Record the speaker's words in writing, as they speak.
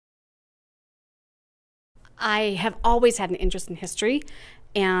I have always had an interest in history,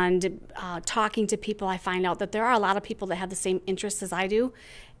 and talking to people, I find out that there are a lot of people that have the same interests as I do,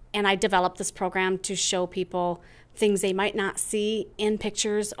 and I developed this program to show people things they might not see in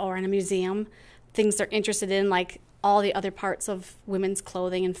pictures or in a museum, things they're interested in, like all the other parts of women's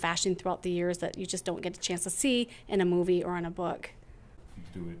clothing and fashion throughout the years that you just don't get a chance to see in a movie or in a book.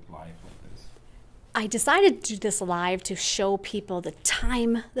 You do it live like this? I decided to do this live to show people the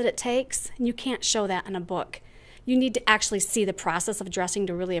time that it takes, and you can't show that in a book. You need to actually see the process of dressing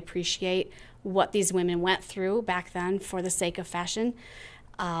to really appreciate what these women went through back then for the sake of fashion.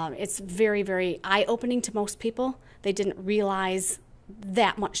 It's very, very eye-opening to most people. They didn't realize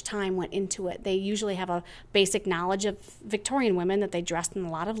that much time went into it. They usually have a basic knowledge of Victorian women, that they dressed in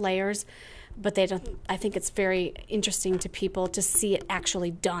a lot of layers, but they don't. I think it's very interesting to people to see it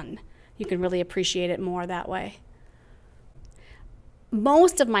actually done. You can really appreciate it more that way.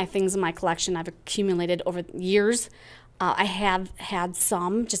 Most of my things in my collection I've accumulated over years. I have had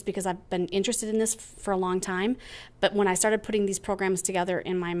some just because I've been interested in this for a long time. But when I started putting these programs together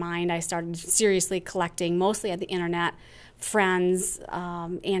in my mind, I started seriously collecting, mostly at the internet, friends,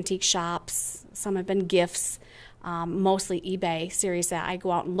 antique shops. Some have been gifts, mostly eBay. Seriously, I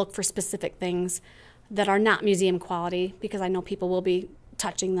go out and look for specific things that are not museum quality because I know people will be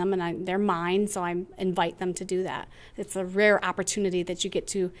touching them, and they're mine, so I invite them to do that. It's a rare opportunity that you get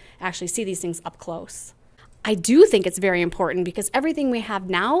to actually see these things up close. I do think it's very important because everything we have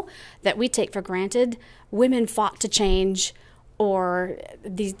now that we take for granted, women fought to change, or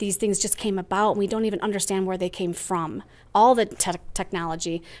these things just came about and we don't even understand where they came from. All the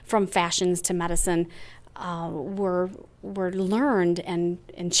technology, from fashions to medicine, were learned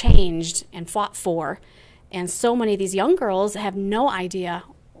and changed and fought for. And so many of these young girls have no idea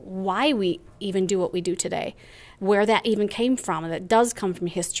why we even do what we do today, where that even came from. That does come from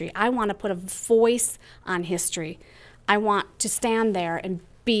history. I want to put a voice on history. I want to stand there and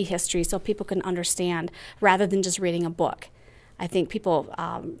be history so people can understand rather than just reading a book. I think people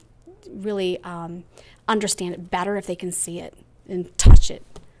really understand it better if they can see it and touch it.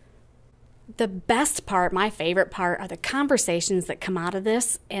 The best part, my favorite part, are the conversations that come out of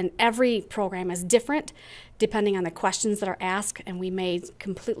this, and every program is different depending on the questions that are asked, and we may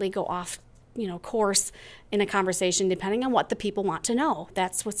completely go off, course in a conversation depending on what the people want to know.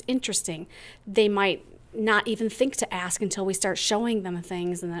 That's what's interesting. They might not even think to ask until we start showing them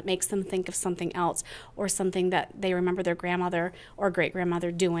things, and that makes them think of something else or something that they remember their grandmother or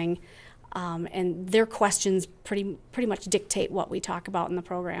great-grandmother doing, and their questions pretty much dictate what we talk about in the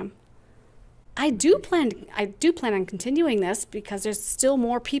program. I do plan on continuing this because there's still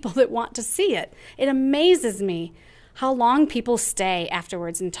more people that want to see it. It amazes me how long people stay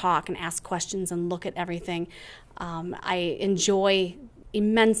afterwards and talk and ask questions and look at everything. I enjoy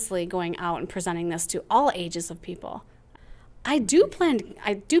immensely going out and presenting this to all ages of people. I do plan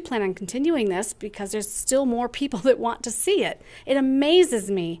on continuing this because there's still more people that want to see it. It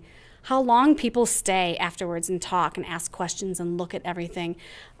amazes me how long people stay afterwards and talk and ask questions and look at everything.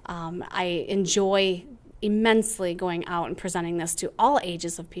 I enjoy immensely going out and presenting this to all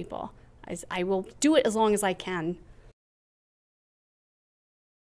ages of people. I will do it as long as I can.